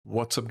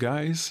What's up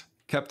guys,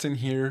 Captain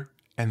here,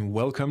 and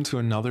welcome to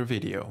another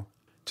video.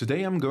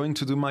 Today I'm going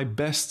to do my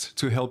best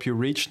to help you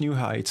reach new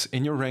heights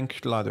in your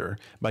ranked ladder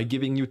by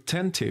giving you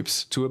 10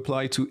 tips to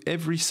apply to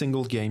every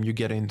single game you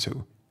get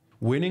into.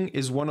 Winning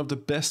is one of the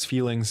best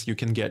feelings you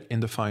can get in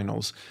the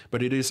finals,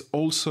 but it is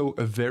also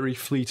a very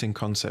fleeting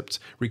concept,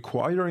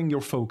 requiring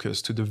your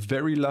focus to the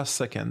very last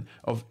second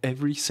of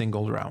every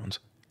single round.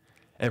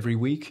 Every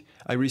week,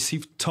 I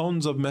receive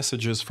tons of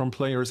messages from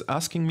players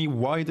asking me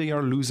why they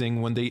are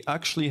losing when they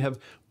actually have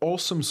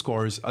awesome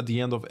scores at the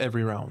end of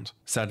every round.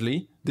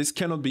 Sadly, this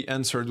cannot be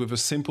answered with a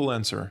simple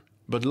answer,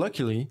 but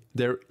luckily,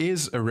 there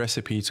is a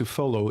recipe to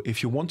follow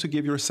if you want to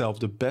give yourself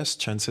the best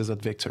chances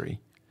at victory.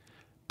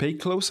 Pay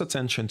close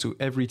attention to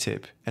every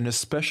tip, and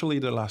especially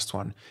the last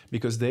one,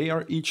 because they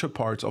are each a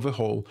part of a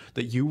whole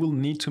that you will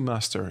need to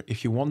master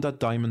if you want that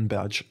diamond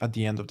badge at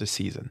the end of the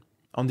season.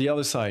 On the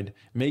other side,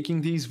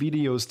 making these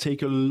videos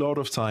take a lot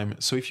of time,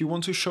 so if you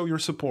want to show your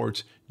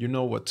support, you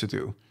know what to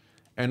do.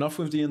 Enough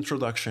with the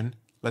introduction,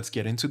 let's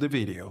get into the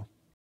video.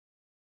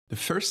 The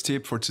first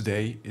tip for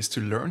today is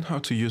to learn how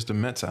to use the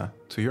meta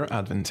to your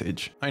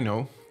advantage. I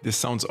know, this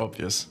sounds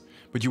obvious,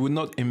 but you would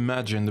not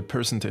imagine the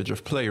percentage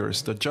of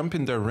players that jump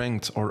in their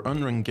ranked or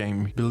unranked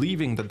game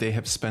believing that they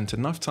have spent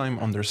enough time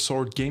on their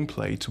sword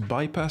gameplay to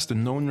bypass the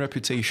known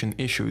reputation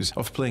issues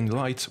of playing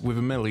light with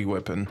a melee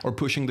weapon or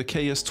pushing the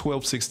KS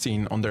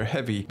 1216 on their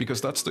heavy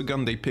because that's the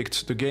gun they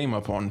picked the game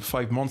up on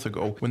 5 months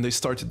ago when they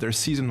started their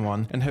season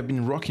 1 and have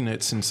been rocking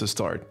it since the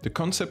start. The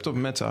concept of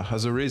meta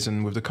has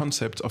arisen with the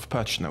concept of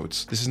patch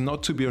notes. This is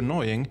not to be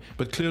annoying,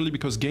 but clearly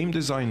because game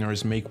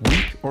designers make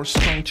weak or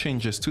strong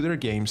changes to their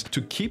games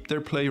to keep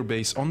their player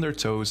base on their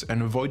toes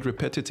and avoid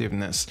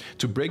repetitiveness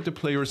to break the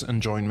player's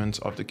enjoyment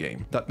of the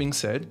game. That being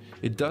said,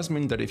 it does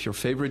mean that if your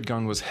favorite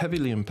gun was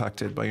heavily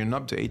impacted by an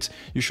update,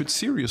 you should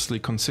seriously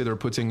consider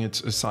putting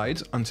it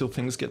aside until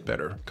things get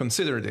better.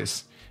 Consider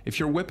this. If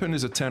your weapon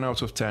is a 10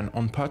 out of 10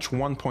 on patch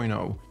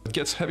 1.0, it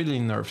gets heavily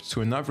nerfed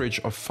to an average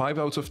of 5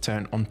 out of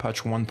 10 on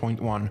patch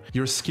 1.1,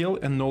 your skill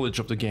and knowledge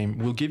of the game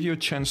will give you a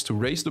chance to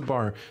raise the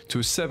bar to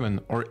a 7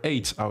 or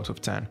 8 out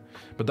of 10.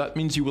 But that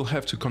means you will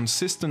have to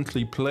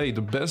consistently play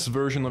the best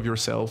version of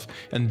yourself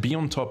and be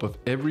on top of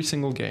every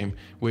single game,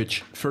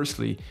 which,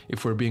 firstly,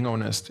 if we're being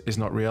honest, is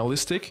not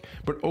realistic,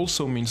 but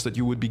also means that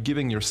you would be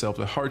giving yourself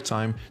a hard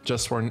time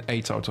just for an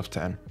 8 out of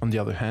 10. On the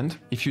other hand,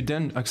 if you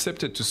then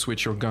accepted to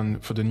switch your gun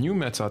for the new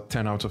meta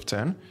 10 out of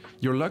 10,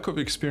 your lack of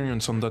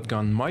experience on that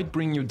gun might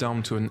bring you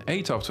down to an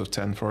 8 out of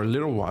 10 for a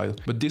little while,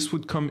 but this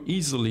would come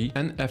easily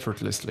and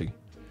effortlessly.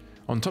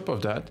 On top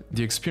of that,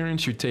 the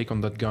experience you take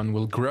on that gun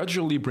will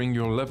gradually bring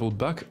your level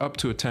back up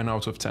to a 10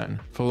 out of 10.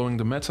 Following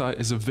the meta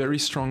is a very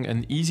strong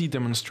and easy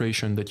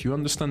demonstration that you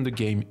understand the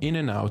game in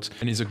and out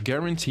and is a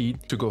guarantee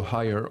to go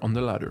higher on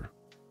the ladder.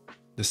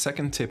 The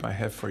second tip I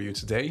have for you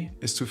today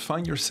is to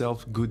find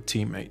yourself good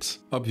teammates.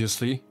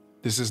 Obviously,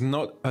 this is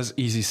not as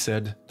easy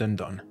said than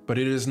done, but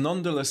it is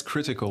nonetheless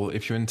critical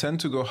if you intend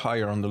to go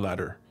higher on the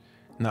ladder.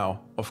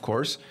 Now, of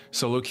course,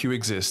 solo queue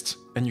exists,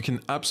 and you can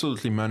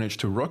absolutely manage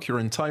to rock your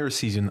entire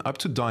season up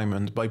to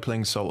diamond by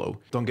playing solo,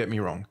 don't get me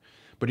wrong.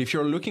 But if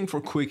you're looking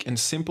for quick and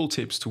simple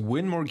tips to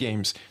win more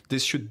games,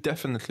 this should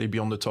definitely be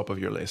on the top of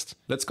your list.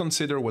 Let's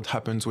consider what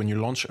happens when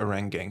you launch a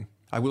ranked game.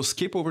 I will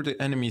skip over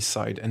the enemy's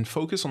side and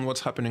focus on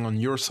what's happening on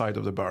your side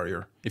of the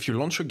barrier. If you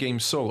launch a game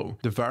solo,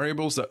 the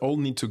variables that all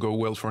need to go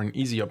well for an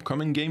easy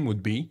upcoming game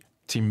would be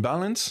team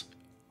balance.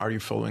 Are you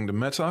following the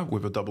meta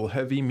with a double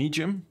heavy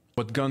medium?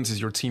 What guns is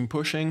your team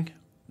pushing?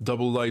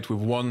 Double light with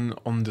one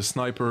on the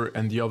sniper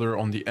and the other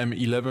on the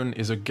M11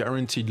 is a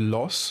guaranteed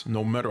loss,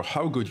 no matter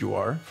how good you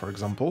are, for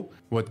example.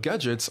 What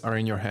gadgets are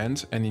in your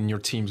hand and in your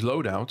team's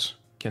loadout?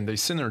 Can they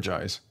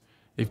synergize?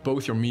 If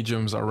both your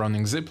mediums are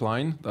running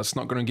zipline, that's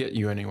not going to get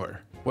you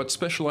anywhere. What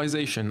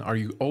specialization are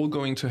you all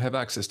going to have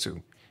access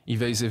to?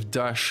 Evasive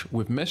dash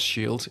with mesh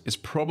shield is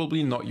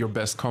probably not your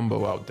best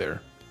combo out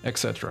there,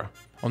 etc.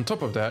 On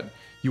top of that,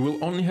 you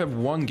will only have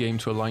one game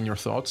to align your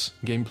thoughts,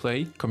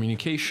 gameplay,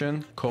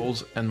 communication,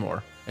 calls, and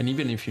more. And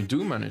even if you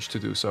do manage to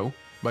do so,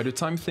 by the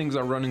time things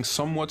are running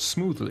somewhat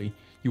smoothly,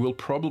 you will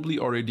probably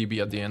already be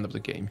at the end of the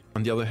game.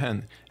 On the other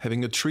hand,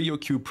 having a trio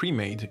queue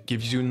pre-made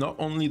gives you not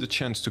only the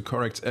chance to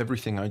correct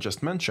everything I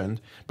just mentioned,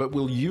 but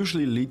will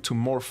usually lead to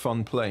more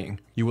fun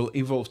playing. You will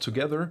evolve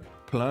together,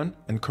 plan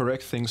and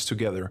correct things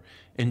together,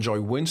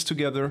 enjoy wins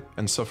together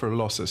and suffer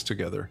losses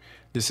together.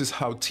 This is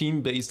how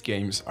team-based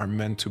games are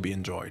meant to be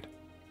enjoyed.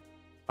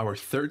 Our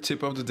third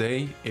tip of the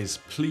day is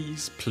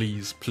please,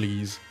 please,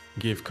 please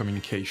give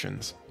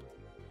communications.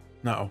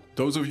 Now,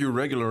 those of you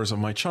regulars of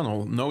my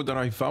channel know that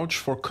I vouch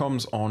for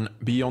comms on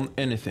beyond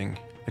anything,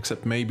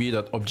 except maybe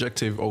that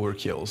objective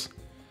overkills.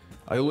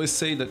 I always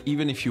say that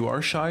even if you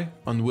are shy,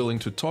 unwilling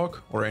to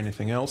talk or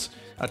anything else,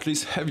 at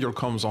least have your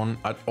comms on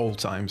at all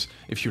times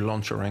if you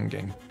launch a ranked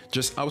game.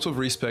 Just out of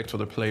respect for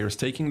the players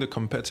taking the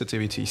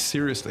competitivity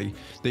seriously,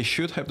 they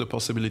should have the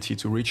possibility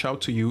to reach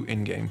out to you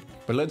in-game.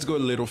 But let's go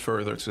a little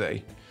further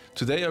today.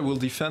 Today I will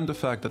defend the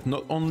fact that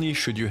not only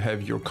should you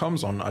have your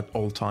comms on at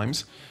all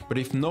times, but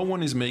if no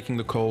one is making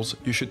the calls,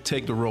 you should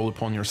take the role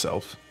upon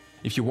yourself.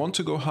 If you want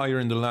to go higher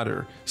in the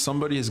ladder,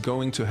 somebody is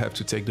going to have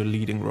to take the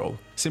leading role,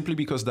 simply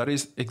because that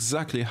is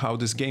exactly how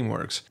this game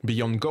works.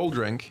 Beyond gold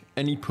rank,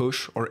 any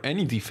push or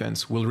any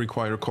defense will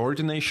require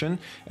coordination,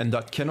 and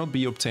that cannot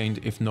be obtained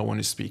if no one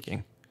is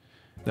speaking.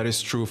 That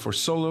is true for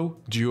solo,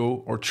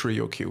 duo or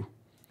trio queue.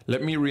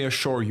 Let me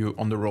reassure you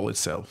on the role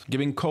itself.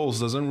 Giving calls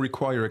doesn't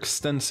require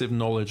extensive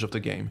knowledge of the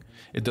game.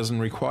 It doesn't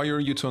require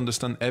you to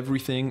understand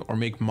everything or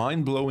make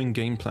mind-blowing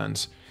game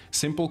plans.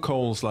 Simple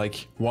calls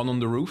like one on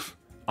the roof,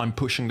 I'm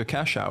pushing the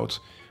cash out,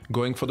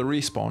 going for the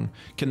respawn,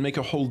 can make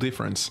a whole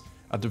difference.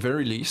 At the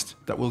very least,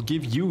 that will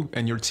give you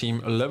and your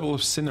team a level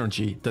of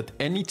synergy that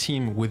any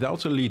team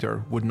without a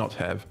leader would not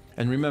have.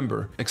 And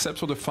remember, except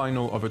for the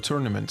final of a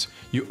tournament,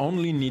 you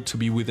only need to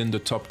be within the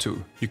top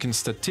 2. You can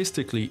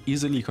statistically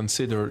easily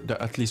consider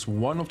that at least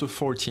one of the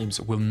 4 teams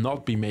will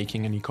not be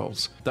making any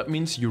calls. That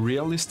means you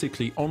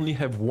realistically only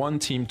have one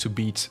team to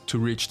beat to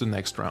reach the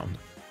next round.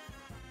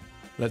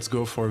 Let's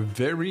go for a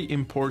very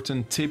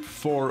important tip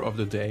 4 of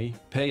the day.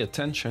 Pay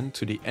attention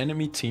to the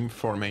enemy team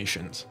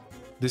formations.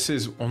 This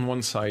is on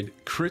one side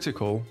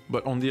critical,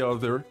 but on the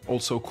other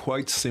also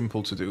quite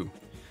simple to do.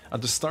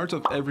 At the start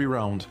of every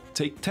round,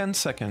 take 10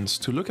 seconds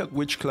to look at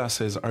which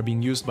classes are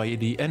being used by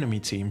the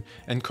enemy team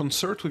and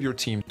concert with your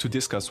team to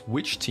discuss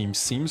which team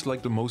seems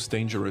like the most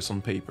dangerous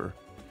on paper.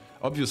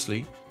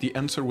 Obviously, the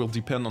answer will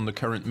depend on the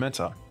current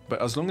meta,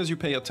 but as long as you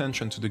pay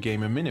attention to the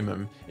game a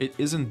minimum, it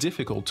isn't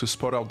difficult to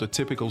spot out the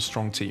typical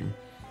strong team.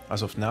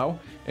 As of now,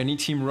 any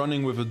team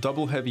running with a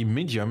double heavy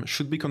medium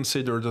should be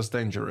considered as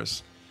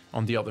dangerous.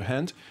 On the other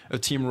hand, a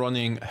team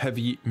running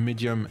heavy,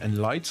 medium and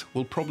light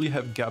will probably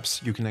have gaps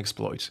you can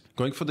exploit.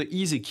 Going for the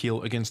easy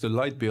kill against the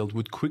light build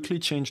would quickly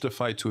change the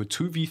fight to a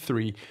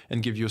 2v3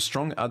 and give you a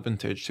strong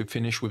advantage to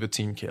finish with a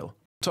team kill.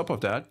 On top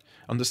of that,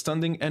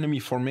 understanding enemy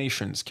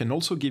formations can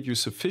also give you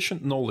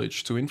sufficient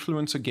knowledge to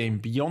influence a game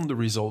beyond the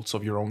results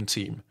of your own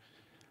team.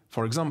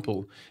 For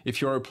example,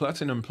 if you are a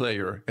platinum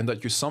player and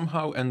that you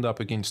somehow end up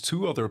against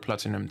 2 other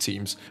platinum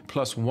teams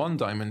plus 1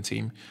 diamond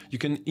team, you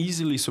can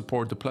easily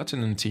support the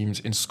platinum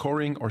teams in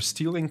scoring or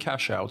stealing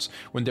cash outs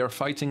when they are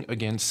fighting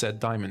against said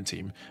diamond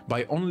team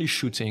by only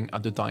shooting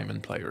at the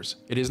diamond players.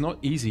 It is not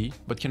easy,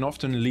 but can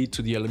often lead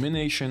to the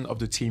elimination of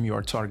the team you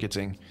are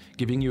targeting,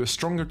 giving you a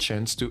stronger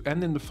chance to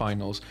end in the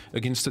finals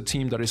against a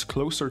team that is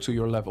closer to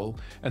your level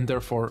and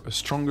therefore a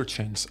stronger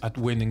chance at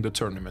winning the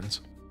tournament.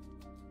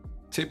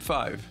 Tip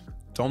 5.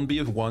 Don't be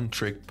a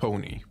one-trick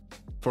pony.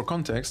 For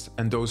context,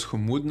 and those who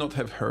would not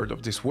have heard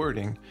of this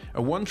wording,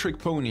 a one-trick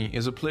pony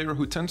is a player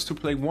who tends to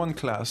play one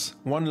class,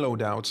 one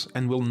loadout,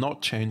 and will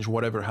not change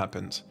whatever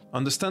happens.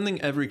 Understanding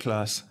every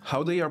class,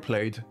 how they are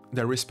played,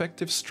 their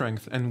respective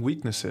strengths and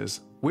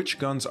weaknesses, which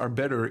guns are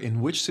better in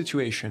which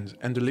situations,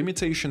 and the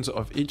limitations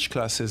of each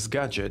class's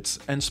gadgets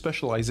and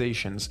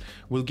specializations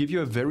will give you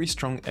a very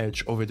strong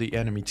edge over the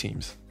enemy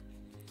teams.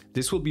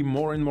 This will be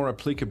more and more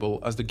applicable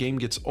as the game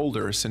gets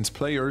older, since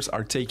players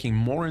are taking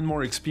more and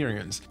more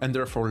experience and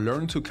therefore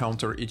learn to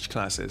counter each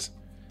classes.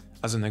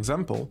 As an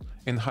example,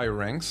 in higher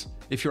ranks,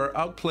 if you are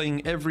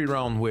outplaying every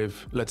round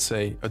with, let's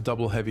say, a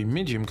double heavy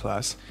medium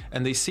class,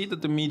 and they see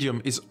that the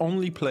medium is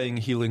only playing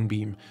healing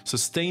beam,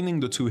 sustaining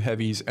the 2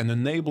 heavies and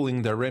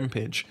enabling their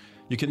rampage,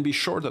 you can be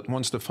sure that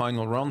once the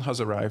final round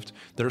has arrived,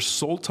 their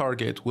sole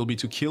target will be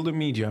to kill the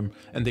medium,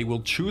 and they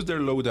will choose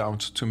their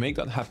loadout to make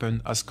that happen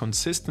as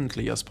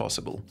consistently as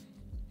possible.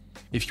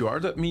 If you are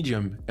that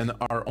medium and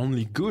are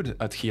only good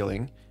at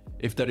healing,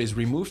 if that is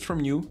removed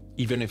from you,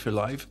 even if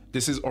alive,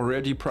 this is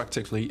already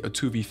practically a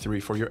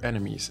 2v3 for your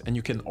enemies, and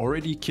you can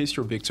already kiss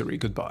your victory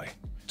goodbye.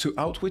 To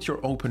outwit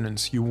your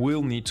opponents, you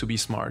will need to be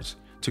smart.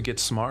 To get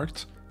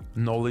smart,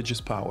 knowledge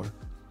is power.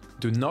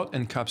 Do not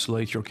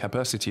encapsulate your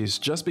capacities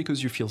just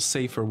because you feel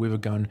safer with a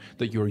gun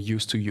that you are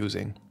used to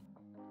using.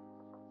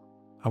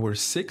 Our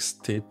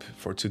 6th tip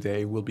for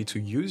today will be to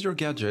use your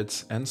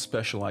gadgets and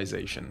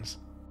specializations.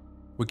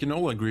 We can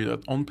all agree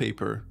that on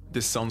paper,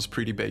 this sounds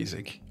pretty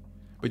basic,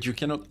 but you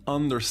cannot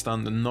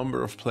understand the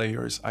number of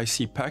players I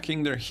see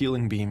packing their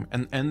healing beam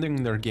and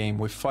ending their game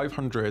with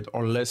 500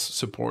 or less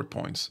support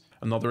points.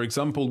 Another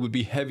example would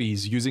be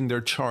heavies using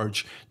their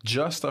charge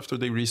just after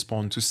they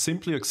respawn to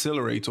simply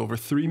accelerate over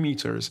 3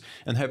 meters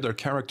and have their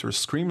character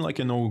scream like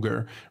an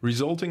ogre,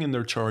 resulting in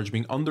their charge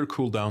being under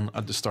cooldown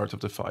at the start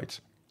of the fight.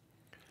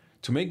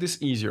 To make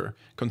this easier,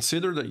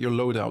 consider that your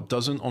loadout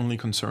doesn't only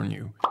concern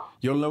you.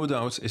 Your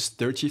loadout is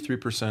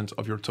 33%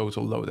 of your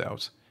total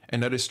loadout,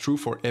 and that is true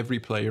for every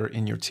player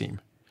in your team,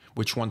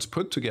 which once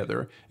put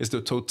together is the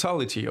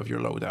totality of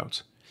your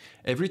loadout.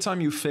 Every time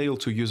you fail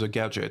to use a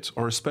gadget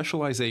or a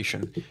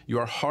specialization, you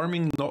are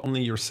harming not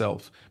only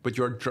yourself, but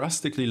you are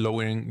drastically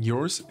lowering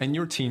yours and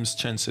your team's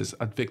chances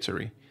at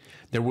victory.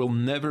 There will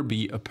never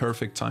be a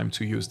perfect time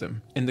to use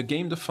them. In the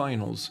game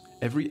TheFinals,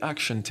 every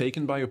action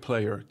taken by a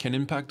player can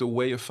impact the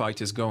way a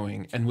fight is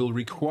going and will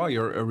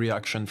require a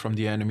reaction from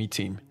the enemy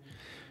team.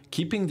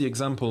 Keeping the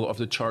example of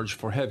the charge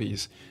for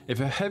heavies, if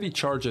a heavy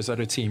charges at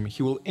a team,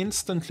 he will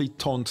instantly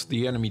taunt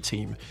the enemy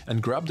team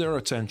and grab their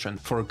attention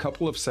for a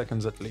couple of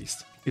seconds at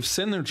least. If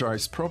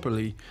synergized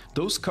properly,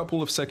 those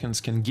couple of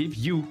seconds can give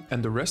you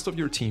and the rest of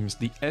your teams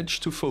the edge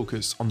to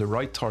focus on the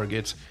right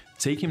target,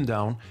 take him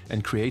down,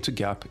 and create a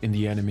gap in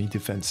the enemy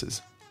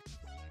defenses.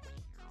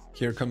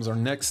 Here comes our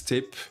next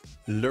tip: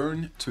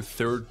 learn to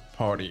third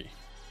party.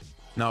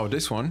 Now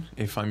this one,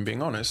 if I'm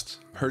being honest,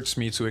 hurts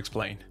me to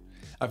explain.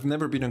 I've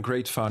never been a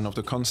great fan of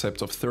the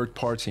concept of third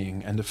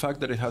partying and the fact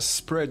that it has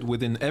spread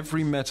within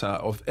every meta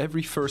of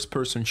every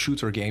first-person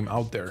shooter game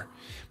out there.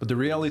 But the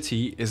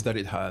reality is that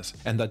it has,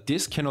 and that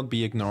this cannot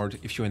be ignored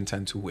if you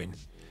intend to win.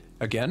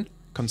 Again,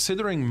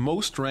 considering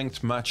most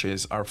ranked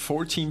matches are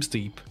 4 teams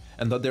deep,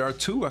 and that there are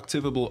 2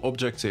 activable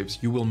objectives,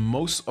 you will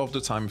most of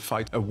the time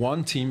fight a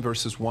 1 team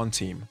versus 1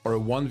 team, or a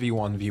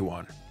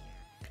 1v1v1.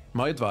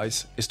 My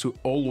advice is to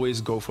always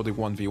go for the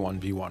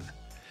 1v1v1.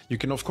 You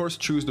can of course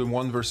choose the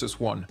 1 versus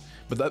 1,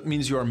 but that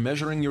means you are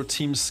measuring your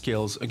team's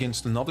skills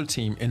against another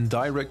team in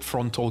direct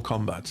frontal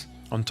combat.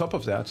 On top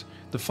of that,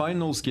 the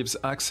finals gives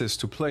access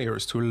to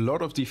players to a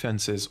lot of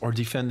defenses or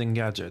defending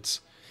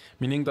gadgets,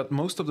 meaning that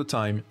most of the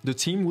time the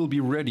team will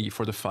be ready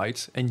for the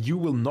fight and you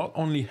will not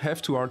only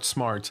have to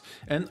outsmart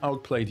and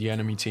outplay the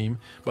enemy team,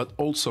 but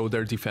also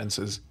their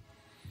defenses.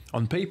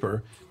 On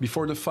paper,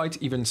 before the fight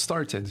even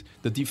started,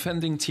 the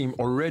defending team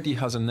already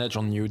has an edge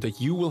on you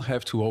that you will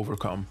have to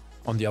overcome.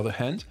 On the other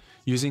hand,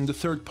 using the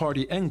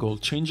third-party angle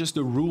changes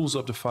the rules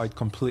of the fight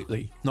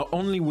completely. Not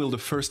only will the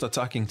first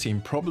attacking team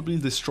probably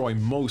destroy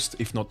most,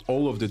 if not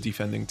all, of the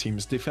defending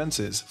team's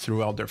defenses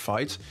throughout their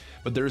fight,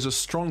 but there is a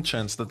strong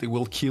chance that they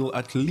will kill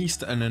at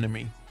least an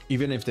enemy.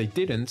 Even if they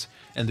didn't,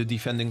 and the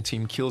defending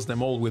team kills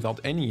them all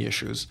without any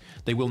issues,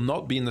 they will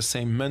not be in the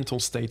same mental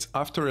state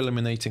after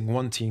eliminating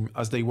one team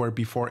as they were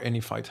before any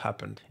fight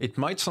happened. It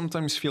might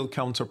sometimes feel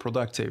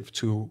counterproductive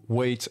to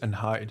wait and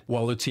hide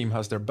while the team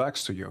has their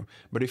backs to you,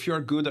 but if you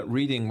are good at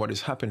reading what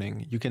is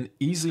happening, you can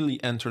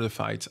easily enter the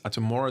fight at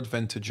a more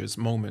advantageous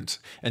moment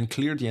and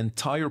clear the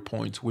entire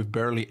point with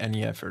barely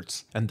any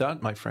efforts. And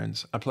that, my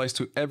friends, applies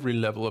to every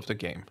level of the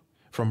game,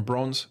 from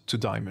bronze to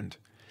diamond.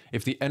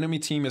 If the enemy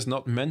team is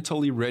not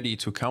mentally ready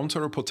to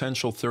counter a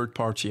potential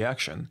third-party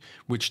action,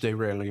 which they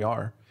rarely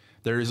are,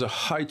 there is a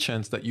high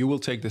chance that you will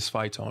take this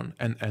fight on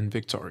and end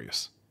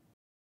victorious.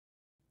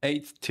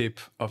 8th tip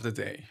of the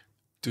day: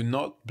 do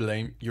not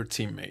blame your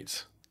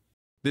teammates.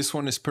 This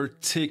one is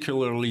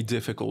particularly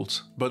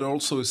difficult, but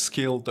also a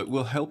skill that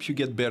will help you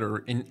get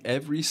better in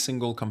every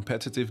single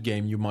competitive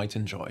game you might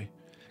enjoy.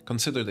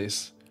 Consider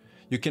this: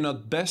 you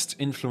cannot best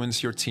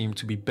influence your team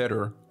to be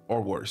better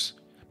or worse.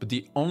 But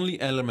the only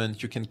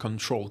element you can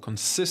control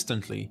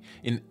consistently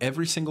in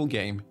every single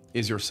game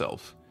is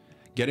yourself.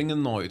 Getting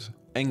annoyed,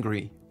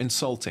 angry,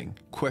 insulting,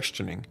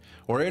 questioning,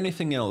 or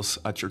anything else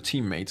at your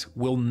teammate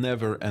will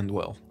never end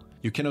well.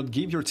 You cannot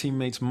give your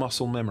teammates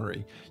muscle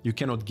memory. You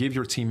cannot give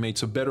your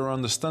teammates a better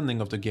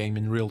understanding of the game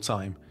in real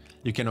time.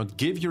 You cannot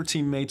give your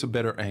teammates a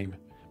better aim.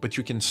 But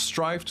you can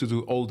strive to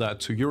do all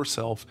that to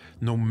yourself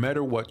no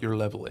matter what your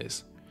level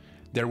is.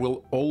 There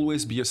will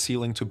always be a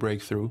ceiling to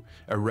break through,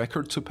 a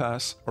record to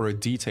pass, or a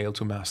detail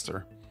to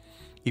master.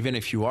 Even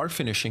if you are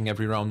finishing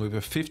every round with a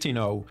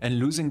 15-0 and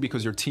losing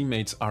because your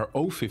teammates are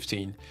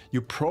 0-15, you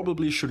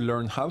probably should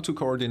learn how to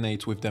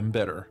coordinate with them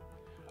better.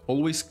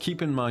 Always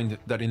keep in mind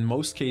that in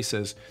most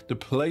cases, the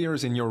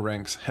players in your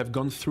ranks have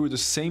gone through the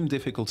same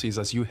difficulties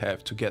as you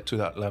have to get to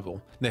that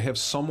level. They have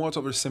somewhat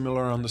of a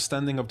similar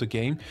understanding of the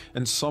game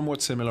and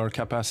somewhat similar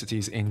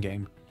capacities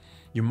in-game.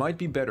 You might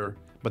be better,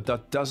 but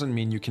that doesn't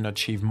mean you can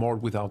achieve more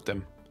without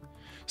them.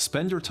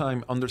 Spend your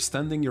time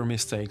understanding your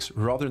mistakes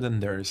rather than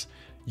theirs.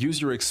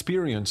 Use your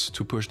experience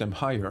to push them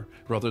higher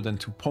rather than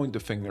to point the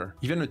finger.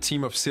 Even a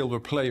team of silver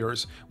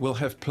players will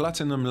have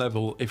platinum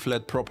level if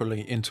led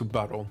properly into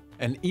battle.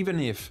 And even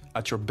if,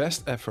 at your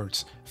best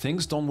efforts,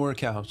 things don't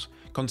work out,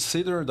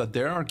 consider that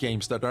there are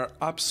games that are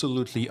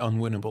absolutely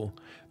unwinnable.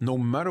 No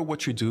matter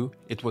what you do,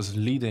 it was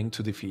leading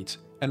to defeat,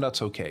 and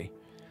that's okay.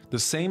 The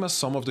same as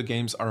some of the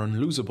games are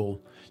unlosable.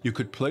 You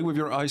could play with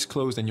your eyes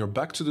closed and your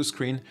back to the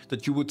screen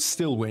that you would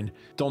still win.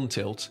 Don't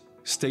tilt,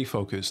 stay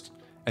focused,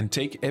 and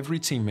take every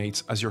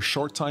teammate as your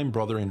short-time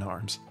brother in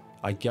arms.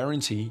 I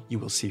guarantee you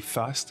will see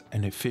fast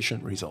and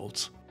efficient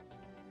results.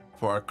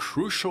 For our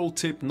crucial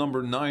tip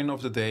number 9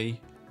 of the day,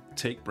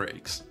 take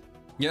breaks.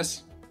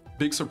 Yes,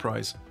 big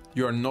surprise,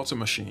 you are not a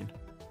machine.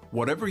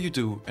 Whatever you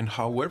do and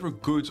however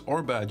good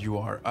or bad you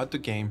are at the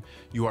game,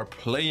 you are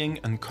playing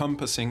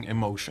encompassing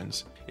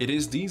emotions. It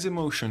is these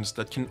emotions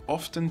that can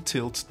often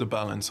tilt the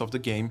balance of the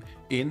game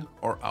in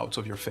or out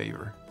of your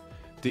favor.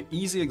 The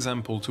easy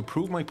example to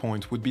prove my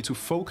point would be to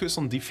focus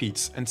on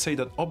defeats and say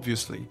that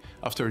obviously,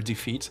 after a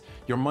defeat,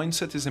 your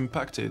mindset is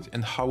impacted,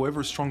 and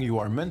however strong you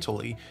are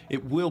mentally,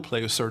 it will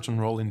play a certain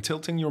role in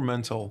tilting your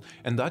mental,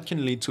 and that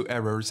can lead to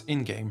errors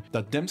in-game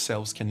that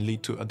themselves can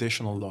lead to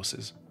additional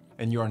losses.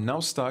 And you are now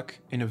stuck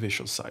in a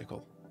vicious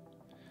cycle.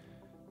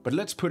 But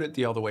let's put it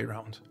the other way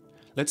around.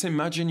 Let's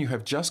imagine you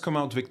have just come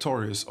out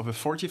victorious of a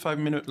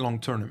 45-minute long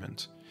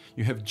tournament.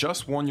 You have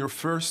just won your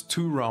first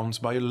 2 rounds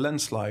by a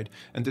landslide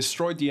and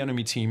destroyed the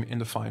enemy team in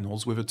the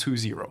finals with a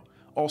 2-0.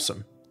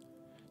 Awesome.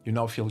 You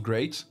now feel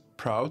great,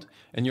 proud,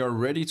 and you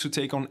are ready to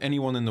take on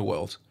anyone in the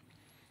world.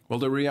 Well,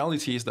 the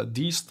reality is that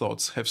these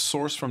thoughts have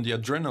sourced from the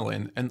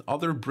adrenaline and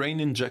other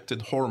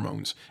brain-injected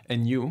hormones,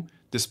 and you,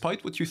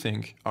 despite what you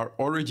think, are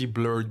already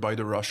blurred by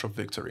the rush of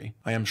victory.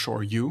 I am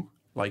sure you,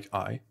 like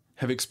I,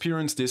 have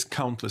experienced this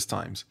countless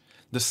times.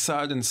 The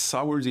sad and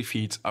sour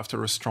defeat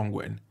after a strong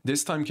win.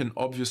 This time can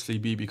obviously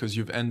be because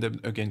you've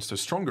ended against a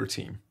stronger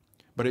team.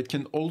 But it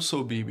can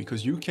also be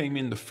because you came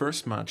in the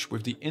first match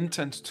with the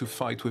intent to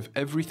fight with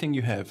everything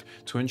you have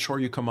to ensure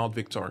you come out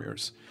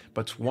victorious.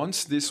 But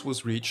once this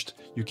was reached,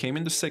 you came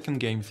in the second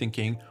game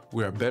thinking,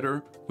 we are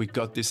better, we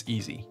got this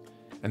easy.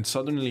 And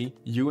suddenly,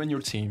 you and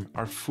your team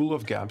are full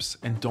of gaps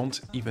and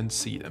don't even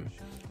see them,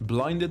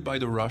 blinded by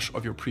the rush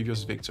of your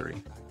previous victory.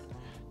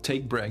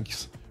 Take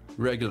breaks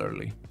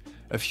regularly.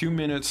 A few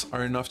minutes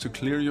are enough to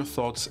clear your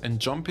thoughts and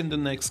jump in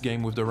the next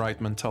game with the right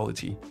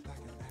mentality.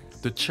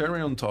 The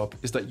cherry on top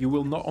is that you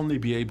will not only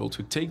be able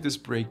to take this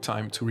break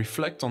time to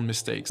reflect on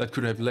mistakes that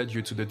could have led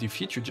you to the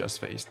defeat you just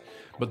faced,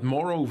 but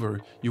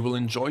moreover, you will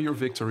enjoy your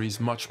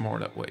victories much more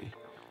that way.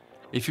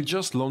 If you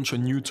just launch a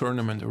new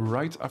tournament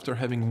right after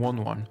having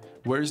won one,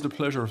 where is the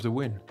pleasure of the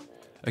win?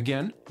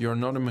 Again, you are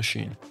not a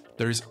machine.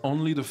 There is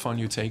only the fun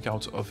you take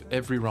out of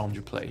every round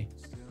you play.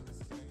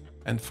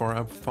 And for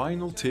our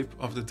final tip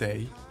of the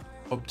day,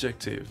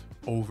 objective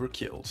over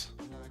kills.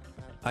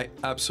 I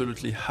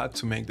absolutely had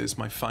to make this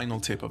my final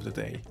tip of the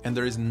day, and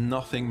there is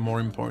nothing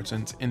more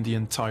important in the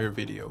entire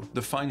video.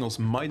 The finals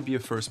might be a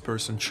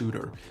first-person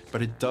shooter,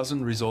 but it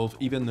doesn't resolve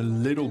even a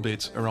little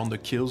bit around the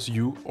kills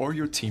you or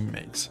your team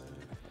makes.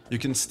 You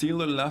can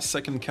steal a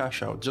last-second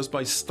cash-out just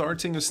by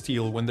starting a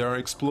steal when there are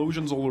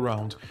explosions all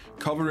around,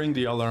 covering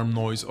the alarm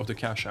noise of the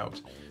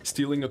cash-out,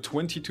 stealing a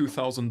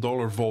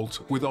 $22,000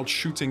 vault without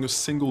shooting a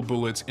single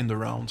bullet in the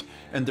round,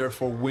 and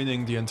therefore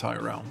winning the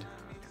entire round.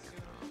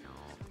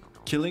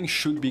 Killing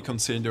should be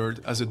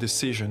considered as a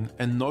decision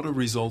and not a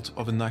result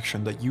of an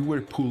action that you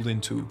were pulled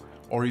into,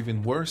 or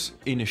even worse,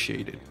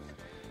 initiated.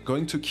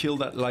 Going to kill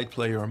that light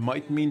player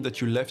might mean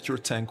that you left your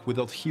tank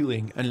without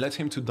healing and let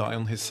him to die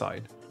on his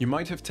side. You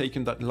might have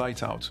taken that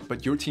light out,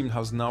 but your team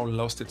has now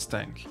lost its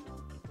tank.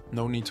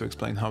 No need to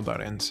explain how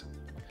that ends.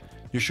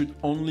 You should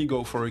only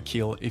go for a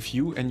kill if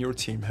you and your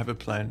team have a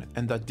plan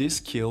and that this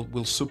kill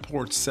will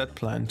support said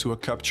plan to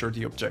capture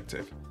the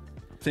objective.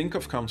 Think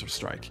of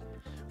Counter-Strike.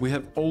 We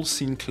have all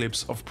seen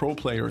clips of pro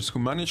players who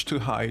manage to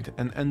hide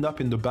and end up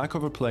in the back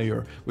of a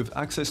player with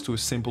access to a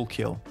simple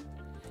kill.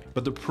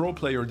 But the pro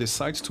player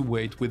decides to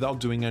wait without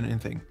doing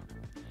anything.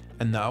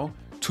 And now,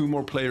 2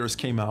 more players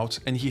came out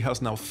and he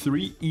has now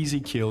 3 easy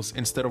kills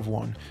instead of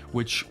 1,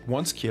 which,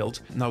 once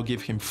killed, now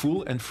give him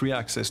full and free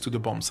access to the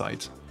bomb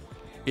site.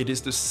 It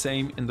is the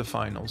same in the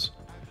finals.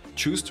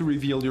 Choose to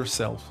reveal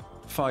yourself,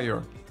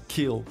 fire,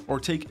 kill, or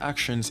take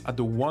actions at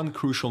the one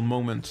crucial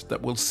moment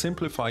that will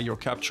simplify your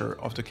capture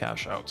of the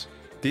cash out.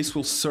 This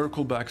will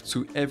circle back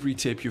to every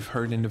tip you've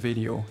heard in the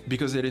video,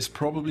 because it is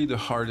probably the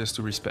hardest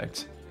to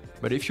respect.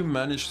 But if you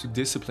manage to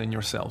discipline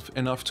yourself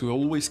enough to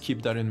always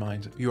keep that in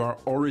mind, you are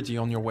already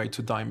on your way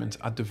to diamond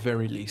at the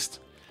very least.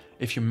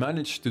 If you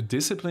manage to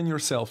discipline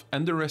yourself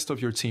and the rest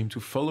of your team to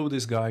follow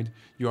this guide,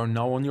 you are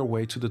now on your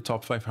way to the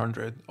top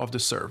 500 of the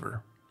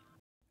server.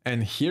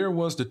 And here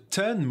was the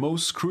 10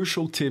 most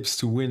crucial tips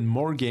to win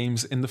more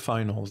games in the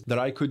finals that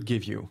I could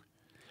give you.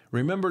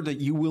 Remember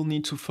that you will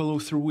need to follow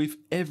through with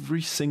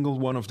every single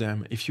one of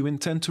them if you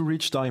intend to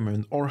reach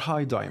diamond or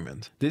high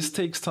diamond. This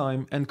takes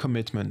time and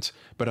commitment,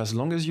 but as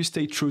long as you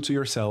stay true to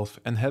yourself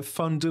and have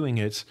fun doing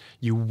it,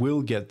 you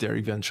will get there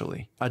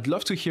eventually. I'd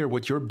love to hear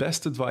what your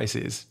best advice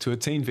is to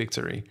attain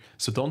victory,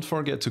 so don't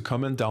forget to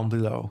comment down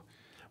below.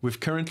 We've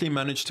currently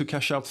managed to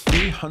cash out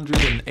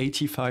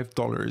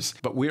 $385,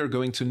 but we are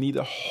going to need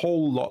a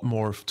whole lot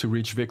more to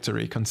reach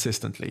victory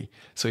consistently.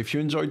 So if you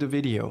enjoyed the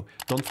video,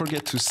 don't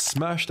forget to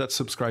smash that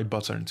subscribe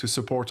button to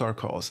support our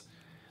cause.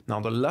 Now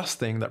the last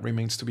thing that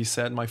remains to be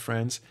said, my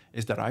friends,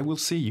 is that I will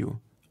see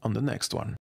you on the next one.